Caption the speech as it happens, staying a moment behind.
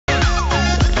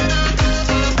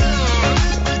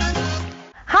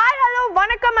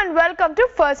welcome to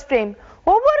First Frame.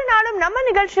 ஒவ்வொரு நாளும் நம்ம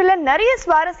நிகழ்ச்சியில நிறைய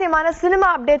சுவாரஸ்யமான சினிமா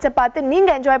அப்டேட்ஸை பார்த்து நீங்க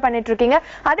என்ஜாய் பண்ணிட்டு இருக்கீங்க.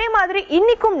 அதே மாதிரி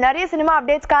இன்னைக்கும் நிறைய சினிமா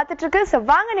அப்டேட்ஸ் காத்துட்டு இருக்கு. சோ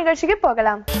வாங்க நிகழ்ச்சிக்கு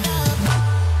போகலாம்.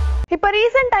 இப்ப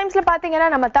ரீசெண்ட் டைம்ஸ்ல பாத்தீங்கன்னா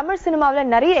நம்ம தமிழ் சினிமாவில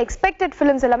நிறைய எக்ஸ்பெக்டட்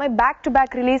பிலிம்ஸ் எல்லாமே பேக் டு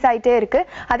பேக் ரிலீஸ் ஆயிட்டே இருக்கு.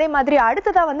 அதே மாதிரி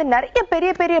அடுத்ததா நிறைய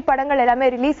பெரிய பெரிய படங்கள் எல்லாமே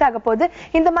ரிலீஸ் ஆக போகுது.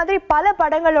 இந்த மாதிரி பல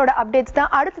படங்களோட அப்டேட்ஸ்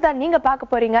தான் அடுத்ததா நீங்க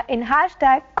பார்க்க போறீங்க இன்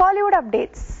 #Kollywood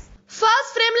Updates.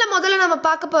 ஃபர்ஸ்ட் ஃப்ரேம்ல முதல்ல நம்ம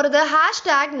பார்க்க போறது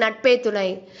 #நட்பே துணை.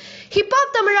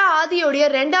 ஹிப்ஹாப் தமிழா ஆதியோடைய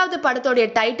 2வது படத்தோடைய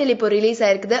டைட்டில் இப்போ ரிலீஸ்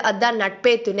ஆயிருக்குது. அதுதான்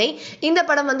நட்பே துணை. இந்த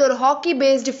படம் ஒரு ஹாக்கி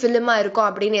பேஸ்டு ஃபிலிமா இருக்கும்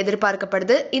அப்படின்னு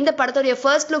எதிர்பார்க்கப்படுது. இந்த படத்தோடைய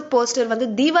ஃபர்ஸ்ட் லுக்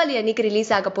போஸ்டர் தீபாவளி அன்னைக்கு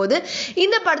ரிலீஸ் ஆக போகுது.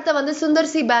 இந்த படத்தை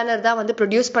சுந்தர் சி பேனர் தான்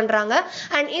ப்ரொடியூஸ் பண்றாங்க.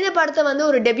 அண்ட் இந்த படத்தை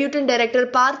ஒரு டெபியூட்டன் டைரக்டர்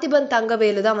பார்த்திபன்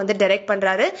தங்கவேலு தான் டைரக்ட்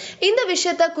பண்றாரு. இந்த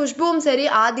விஷயத்த குஷ்புவும் சரி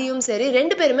ஆதியும் சரி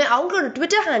 2 பேருமே அவங்களோட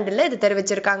ட்விட்டர் ஹேண்டில் இது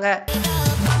தெரிவிச்சிருக்காங்க.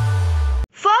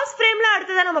 ஃபர்ஸ்ட் ஃப்ரேம்ல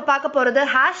அடுத்ததா நம்ம பார்க்க போறது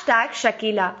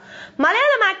 #ஷக்கீலா.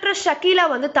 மலையாளம் ஆக்ட்ரஸ் ஷக்கீலா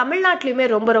தமிழ்நாட்டிலுமே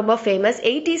ரொம்ப ரொம்ப ஃபேமஸ்.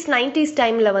 80s 90s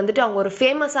டைம்ல அவங்க ஒரு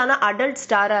ஃபேமஸான அடல்ட்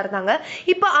ஸ்டாரா இருந்தாங்க.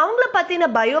 இப்போ அவங்கள பத்தின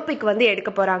பயோபிக்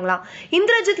எடுக்க போறாங்களாம்.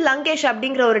 இந்திரஜித் லங்கேஷ்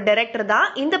அப்படிங்கிற ஒரு டைரக்டர் தான்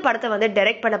இந்த படத்தை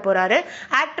டைரக்ட் பண்ண போறாரு.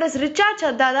 ஆக்ட்ரஸ் ரிச்சா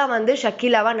சத்தா தான்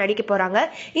ஷக்கீலாவா நடிக்க போறாங்க.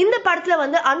 இந்த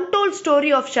படத்துல untold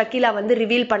story of Shakeela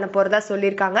reveal பண்ண போறதா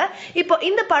சொல்லியிருக்காங்க. இப்போ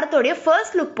இந்த படத்தோடைய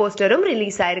ஃபர்ஸ்ட் லுக் போஸ்டரும்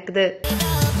ரிலீஸ் ஆயிருக்குது.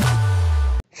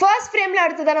 ஃபர்ஸ்ட் ஃப்ரேம்ல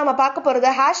அடுத்ததான் நம்ம பார்க்க போறது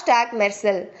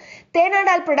மெர்சல்.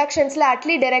 தேனாடால் ப்ரொடக்ஷன்ஸ்ல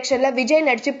அட்லி டைரக்ஷன்ல விஜய்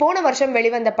நடிச்சு போன வருஷம்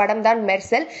வெளிவந்த படம் தான்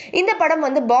மெர்சல். இந்த படம்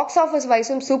பாக்ஸ் ஆஃபீஸ்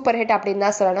வைஸும் சூப்பர் ஹிட் அப்படின்னு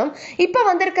தான் சொல்லணும். இப்போ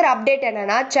வந்திருக்கிற அப்டேட்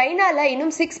என்னன்னா, சைனால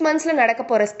இன்னும் 6 மந்த்ஸ்ல நடக்க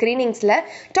போற ஸ்கிரீனிங்ஸ்ல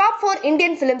டாப் 4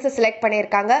 இந்தியன் பிலிம்ஸ் செலக்ட்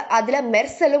பண்ணிருக்காங்க. அதுல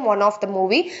மெர்சலும் one of the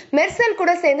movie. Mersal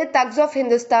கூட சேர்ந்து thugs of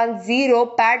Hindustan, zero,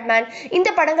 Batman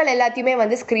இந்த படங்கள்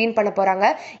எல்லாத்தையுமே ஸ்கிரீன் பண்ண போறாங்க.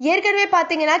 ஏற்கனவே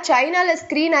பாத்தீங்கன்னா சைனால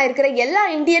ஸ்கிரீன் ஆயிருக்கிற எல்லா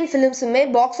Indian பிலிம்ஸுமே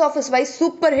box office wise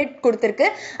super hit கொடுத்திருக்கு.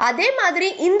 அதே மாதிரி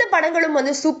இந்த படங்களும்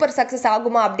சூப்பர் சக்சஸ்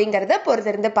ஆகுமா அப்படிங்கறத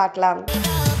பொறுத்திருந்து பார்க்கலாம்.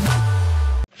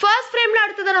 ஃபர்ஸ்ட் ஃப்ரேம்ல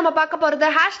அடுத்தது நம்ம பார்க்க போறது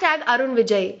 #அருண்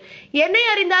விஜய். என்னை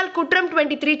அறிந்தால் குற்றம்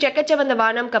 23 செக்கச்சவந்த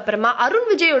வானம்க்கு அப்புறமா அருண்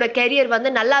விஜயோட கெரியர்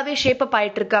நல்லாவே ஷேப் அப்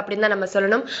ஆயிட்டு இருக்கு அப்படின்னு தான் நம்ம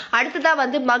சொல்லணும். அடுத்ததா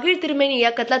மகிழ் திருமேனி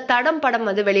இயக்கத்துல தடம் படம்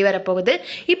வெளிவர போகுது.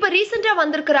 இப்ப ரீசெண்டா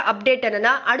வந்திருக்கிற அப்டேட்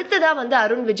என்னன்னா, அடுத்ததா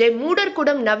அருண் விஜய்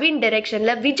மூடர்குடம் நவீன்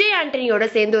டைரக்ஷன்ல விஜய் ஆண்டனியோட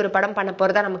சேர்ந்து ஒரு படம் பண்ண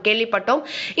போறதா நம்ம கேள்விப்பட்டோம்.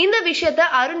 இந்த விஷயத்த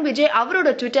அருண் விஜய்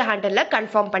அவரோட ட்விட்டர் ஹேண்டில்ல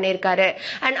கன்ஃபார்ம் பண்ணிருக்காரு.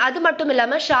 அண்ட் அது மட்டும்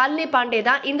இல்லாம ஷாலினி பாண்டே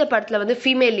தான் இந்த படத்துல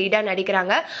ஃபீமேல் லீடா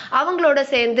நடிக்கிறாங்க. அவங்களோட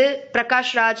சேர்ந்து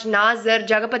பிரகாஷ் ராஜ், நாசர்,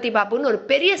 ஜெகபதி பாபுன்னு ஒரு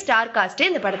பெரிய ஸ்டார் காஸ்ட்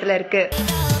இந்த படத்துல இருக்கு.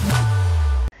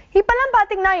 இப்பெல்லாம்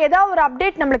பாத்தீங்கன்னா ஏதாவது ஒரு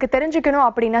அப்டேட் நம்மளுக்கு தெரிஞ்சுக்கணும்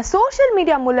அப்படின்னா சோஷியல்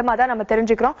மீடியா மூலமா தான் நம்ம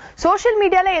தெரிஞ்சுக்கிறோம். சோஷியல்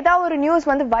மீடியால ஏதாவது ஒரு நியூஸ்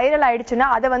வைரல் ஆயிடுச்சுன்னா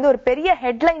அதை ஒரு பெரிய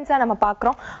ஹெட்லைன்ஸா நம்ம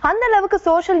பாக்குறோம். அந்த அளவுக்கு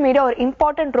சோஷியல் மீடியா ஒரு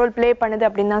இம்பார்ட்டன்ட் ரோல் பிளே பண்ணுது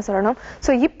அப்படின்னு தான் சொல்லணும்.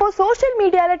 சோ இப்போ சோஷியல்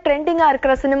மீடியால ட்ரெண்டிங்கா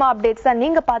இருக்கிற சினிமா அப்டேட்ஸ் தான்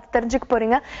நீங்க பார்த்து தெரிஞ்சுக்க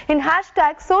போறீங்க இன்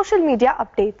 #சோஷியல் மீடியா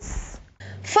அப்டேட்ஸ்.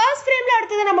 ஃபர்ஸ்ட் ஃப்ரேம்ல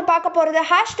அடுத்தது நம்ம பார்க்க போறது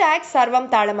 #சர்வம்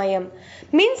தாளமயம்.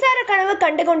 மின்சார கனவு,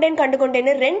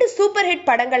 கண்டுகொண்டேன்னு 2 சூப்பர் ஹிட்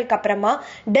படங்களுக்கு அப்புறமா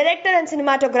டைரக்டர் அண்ட்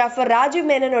சினிமாட்டோகிராஃபர் ராஜீவ்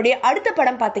மேனனுடைய அடுத்த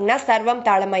படம் பாத்தீங்கன்னா சர்வம்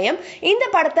தாளமயம். இந்த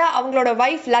படத்தை அவங்களோட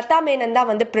வைஃப் லதா மேனன்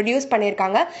தான் ப்ரொடியூஸ்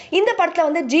பண்ணிருக்காங்க. இந்த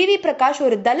படத்துல ஜிவி பிரகாஷ்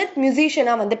ஒரு தலித்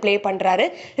மியூசிஷியனா பிளே பண்றாரு.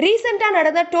 ரீசெண்டா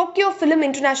நடந்த டோக்கியோ பிலிம்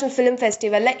இன்டர்நேஷனல் பிலிம்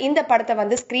ஃபெஸ்டிவல்ல இந்த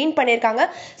படத்தை ஸ்கிரீன் பண்ணிருக்காங்க.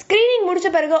 ஸ்கிரீனிங்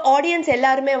முடிச்ச பிறகு ஆடியன்ஸ்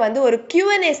எல்லாருமே ஒரு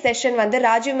Q&A session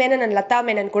Rajiv Menon and Latha Menon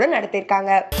கூட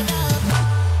நடத்திருக்காங்க.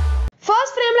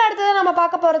 ஃபர்ஸ்ட் ஃப்ரேம்ல அடுத்தது நம்ம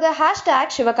பார்க்க போறது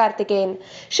 #சிவகார்த்திகேயன்.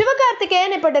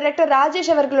 சிவகார்த்திகேயன் இப்ப டைரக்டர் ராஜேஷ்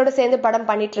அவர்களோட சேர்ந்து படம்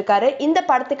பண்ணிட்டு இருக்காரு. இந்த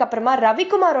படத்துக்கு அப்புறமா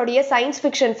ரவிக்குமாரோடைய சயின்ஸ்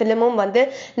ஃபிக்ஷன் பிலிமும்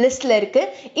லிஸ்ட்ல இருக்கு.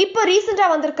 இப்போ ரீசெண்டா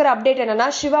வந்திருக்கிற அப்டேட் என்னன்னா,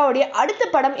 சிவாவுடைய அடுத்த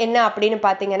படம் என்ன அப்படின்னு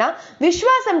பாத்தீங்கன்னா,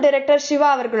 விஸ்வாசம் டைரக்டர் சிவா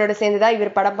அவர்களோட சேர்ந்துதான்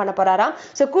இவர் படம் பண்ண போறாராம்.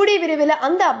 சோ கூடிய விரைவில்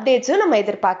அந்த அப்டேட்ஸும் நம்ம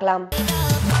எதிர்பார்க்கலாம்.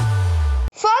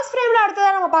 ஃபர்ஸ்ட் ஃப்ரேம்ல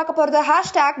அடுத்ததா நம்ம பார்க்க போறது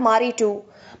மாரி 2.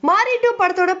 மாரி 2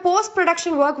 படத்தோட போஸ்ட்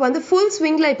ப்ரொடக்ஷன் ஒர்க் ஃபுல்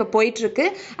ஸ்விங்ல இப்ப போயிட்டு இருக்கு.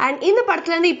 அண்ட் இந்த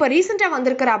படத்துல இருந்து இப்ப ரீசெண்டா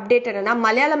வந்திருக்கிற அப்டேட் என்னன்னா,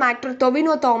 மலையாளம் ஆக்டர்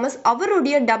டொவினோ தாமஸ்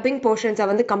அவருடைய டப்பிங்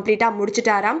போர்ஷன்ஸை கம்ப்ளீட்டா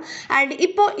முடிச்சிட்டாராம். அண்ட்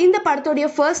இப்போ இந்த படத்தோடைய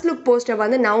ஃபர்ஸ்ட் லுக் போஸ்டர்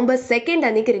நவம்பர் 2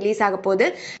 அன்னைக்கு ரிலீஸ் ஆக போகுது.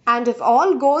 And if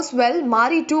all cos well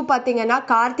மாரி 2 பாத்தீங்கன்னா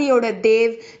கார்த்தியோட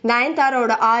தேவ்,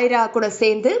 நயன்தாரோட ஆயிரா கூட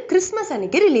சேர்ந்து கிறிஸ்மஸ்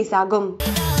அன்னைக்கு ரிலீஸ் ஆகும்.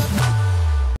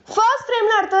 ஃபர்ஸ்ட்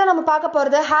ஃப்ரேம்ல அடுத்தது நம்ம பார்க்க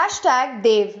போறது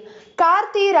 #தேவ்.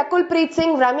 கார்த்தி, ரகுல் பிரீத்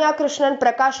சிங், ரம்யா கிருஷ்ணன்,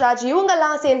 பிரகாஷ் ராஜ்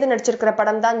இவங்கெல்லாம் சேர்ந்து நடிச்சிருக்கிற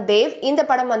படம் தான் தேவ். இந்த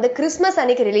படம் கிறிஸ்மஸ்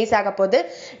அன்னைக்கு ரிலீஸ் ஆக போகுது.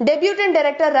 டெபியூட்டன்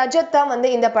டைரக்டர் ரஜத் தான்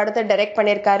இந்த படத்தை டைரக்ட்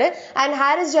பண்ணிருக்காரு. அண்ட்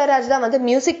ஹாரிஸ் ஜெயராஜ் தான்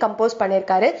மியூசிக் கம்போஸ்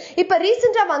பண்ணிருக்காரு. இப்ப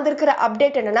ரீசெண்டா வந்திருக்கிற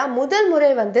அப்டேட் என்னன்னா, முதல்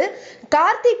முறை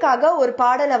கார்த்திக்காக ஒரு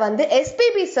பாடலை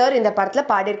எஸ்பிபி சார் இந்த படத்துல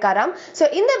பாடிருக்காராம். சோ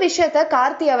இந்த விஷயத்த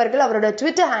கார்த்தி அவர்கள் அவரோட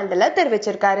ட்விட்டர் ஹேண்டில்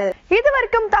தெரிவிச்சிருக்காரு. இது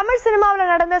வரைக்கும் தமிழ் சினிமாவில்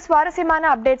நடந்த சுவாரஸ்யமான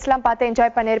அப்டேட்ஸ்லாம் பார்த்து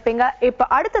என்ஜாய் பண்ணியிருப்பீங்க. இப்போ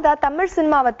அடுத்ததா தமிழ்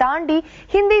சினிமாவை தாண்டி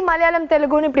ஹிந்தி, மலையாளம்,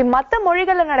 தெலுங்குன்னு இப்படி மற்ற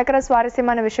மொழிகளில் நடக்கிற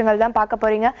சுவாரஸ்யமான விஷயங்கள் தான் பார்க்க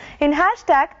போறீங்க. இன்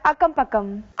ஹேஷ்டாக் அக்கம் பக்கம்.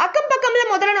 அக்கம் பக்கம்ல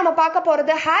முதல்ல நம்ம பார்க்க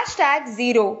போறது ஹேஷ்டாக்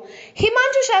 0.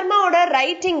 ஹிமான்ஷு சர்மாவோட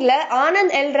ரைட்டிங்ல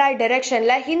ஆனந்த் எல் ராய்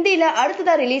டைரக்ஷன்ல ஹிந்தில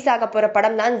அடுத்ததா ரிலீஸ் ஆக போற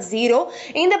படம் தான் 0.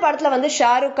 இந்த படத்துல வந்து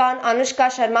ஷாருக் கான், அனுஷ்கா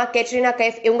சர்மா, கேட்ரினா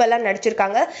கைஃப் இவங்க எல்லாம்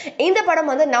நடிச்சிருக்காங்க. இந்த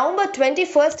படம் வந்து நவம்பர்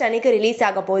 21 அன்னைக்கு ரிலீஸ்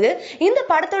ஆக போகுது. இந்த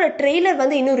படத்தோட ட்ரெய்லர்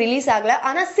வந்து இன்னும் ரிலீஸ் ஆகல.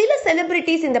 ஆனா சில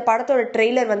செலிபிரிட்டிஸ் இந்த படத்தோட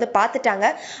ட்ரெய்லர் வந்து பார்த்துட்டாங்க.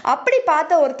 அப்படி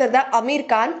பார்த்த ஒருத்தர் தான் அமீர்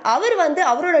கான். அவர் வந்து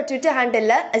அவரோட ட்விட்டர்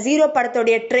ஹேண்டில்ல 0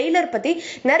 படத்தோட ட்ரெய்லர் பத்தி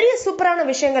நிறைய சூப்பரான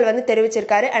விஷயங்கள் வந்து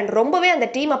தெரிவிச்சிருக்காரு அண்ட் ரொம்பவே அந்த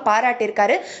டீமை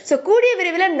பாராட்டியிருக்காரு. சோ கூடிய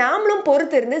விரைவில் நாமளும்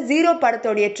பொறுத்து இருந்து 0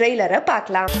 படத்தோட ட்ரெய்லரை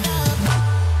பார்க்கலாம்.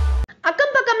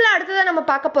 அக்கம் பக்கம்ல அடுத்ததா நம்ம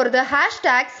பார்க்க போறது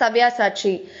ஹேஷ்டாக்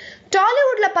சவ்யாசாட்சி.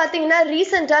 டாலிவுட்ல பாத்தீங்கன்னா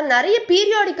ரீசெண்டா நிறைய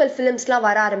பீரியாடிக்கல் பிலிம்ஸ்லாம்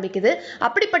வர ஆரம்பிக்குது.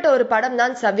 அப்படிப்பட்ட ஒரு படம்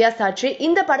தான் சவ்யாசாட்சி.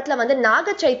 இந்த படத்துல வந்து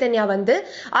நாக சைத்தன்யா வந்து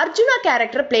அர்ஜுனா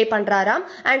கேரக்டர் பிளே பண்றாராம்.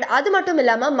 அண்ட் அது மட்டும்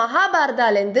இல்லாம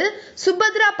மகாபாரதால இருந்து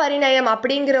சுபத்ரா பரிணயம்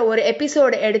அப்படிங்கிற ஒரு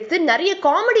எபிசோடு எடுத்து நிறைய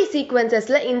காமெடி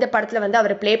சீக்வன்சஸ்ல இந்த படத்துல வந்து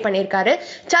அவர் பிளே பண்ணியிருக்காரு.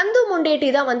 சந்து முண்டேட்டி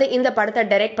தான் வந்து இந்த படத்தை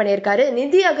டைரக்ட் பண்ணியிருக்காரு.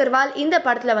 நிதி அகர்வால் இந்த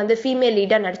படத்துல வந்து ஃபீமேல்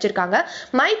லீடா நடிச்சிருக்காங்க.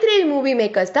 மைத்ரே மூவி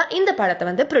மேக்கர்ஸ் தான் இந்த படத்தை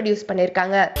வந்து ப்ரொடியூஸ்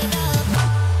பண்ணியிருக்காங்க.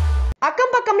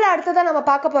 அக்கம் பக்கம்ல அடுத்ததான் நம்ம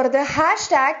பார்க்க போறது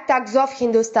hashtag thugs of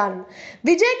Hindustan.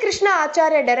 Vijay Krishna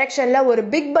ஆச்சாரிய டைரக்ஷன்ல ஒரு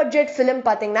பிக் பட்ஜெட் பிலிம்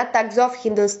பாத்தீங்கன்னா தக்ஸ் ஆஃப்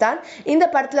ஹிந்துஸ்தான். இந்த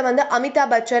படத்துல வந்து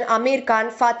அமிதாப் பச்சன், அமீர் கான்,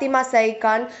 ஃபாத்திமா சயீத்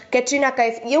கான், கேட்ரினா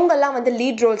கைஃப் இவங்க எல்லாம் வந்து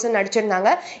லீட் ரோல்ஸ்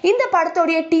நடிச்சிருந்தாங்க. இந்த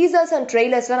படத்தோடைய டீசர்ஸ் அண்ட்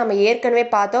ட்ரெய்லர்ஸ்லாம் நம்ம ஏற்கனவே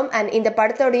பார்த்தோம். அண்ட் இந்த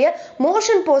படத்தோடைய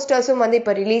மோஷன் போஸ்டர்ஸும் வந்து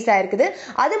இப்ப ரிலீஸ் ஆயிருக்குது.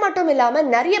 அது மட்டும் இல்லாம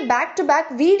நிறைய back to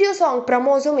back video song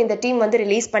ப்ரமோஸும் இந்த டீம் வந்து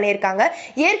ரிலீஸ் பண்ணியிருக்காங்க.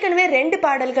 ஏற்கனவே 2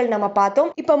 பாடல்கள் நம்ம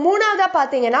பார்த்தோம். இப்ப 3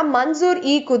 பாத்தீங்கன்னா மன்சூர்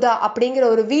இ குதா அப்படிங்கிற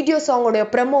ஒரு வீடியோ சாங்கோட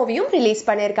ப்ரோமோவையும் ரிலீஸ்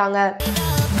பண்ணிருக்காங்க.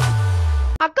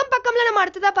 அக்கம் பக்கம்ல நம்ம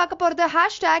அடுத்ததா பார்க்க போறது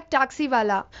ஹேஷ்டாக்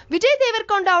டாக்ஸிவாலா. விஜய்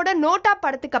தேவர்கொண்டாவோட நோட்டா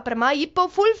படத்துக்கு அப்புறமா இப்போ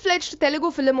ஃபுல் ஃபிளெஜ்ட் தெலுங்கு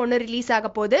பிலிம் ஒன்னு ரிலீஸ் ஆக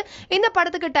போகுது. இந்த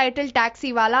படத்துக்கு டைட்டில்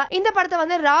டாக்ஸிவாலா. இந்த படத்தை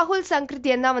வந்து ராகுல்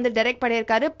சங்கரித்தியன் தான் வந்து டைரக்ட்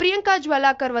பண்ணியிருக்காரு. பிரியங்கா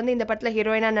ஜுவலாக்கர் வந்து இந்த படத்துல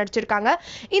ஹீரோயினா நடிச்சிருக்காங்க.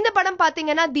 இந்த படம்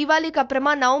பாத்தீங்கன்னா தீபாவளிக்கு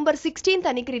அப்புறமா நவம்பர் 16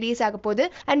 அன்னைக்கு ரிலீஸ் ஆக போகுது.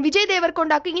 அண்ட் விஜய்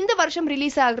தேவர்கொண்டாக்கு இந்த வருஷம்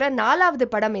ரிலீஸ் ஆகிற 4வது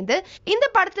படம் இது. இந்த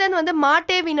படத்துல இருந்து வந்து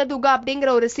மாட்டே வினதுகா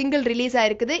அப்படிங்கிற ஒரு சிங்கிள் ரிலீஸ்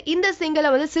ஆயிருக்குது. இந்த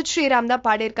சிங்கிளை வந்து சித் ஸ்ரீராம் தான்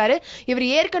பாடியிருக்காரு. இவர்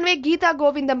ஏற்கனவே கீதா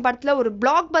கோவிந்தம் படத்துல ஒரு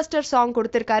பிளாக் பஸ்டர் சாங்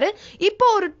கொடுத்திருக்காரு. இப்போ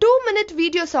ஒரு 2 மினிட்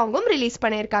வீடியோ சாங்கும் ரிலீஸ்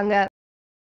பண்ணிருக்காங்க.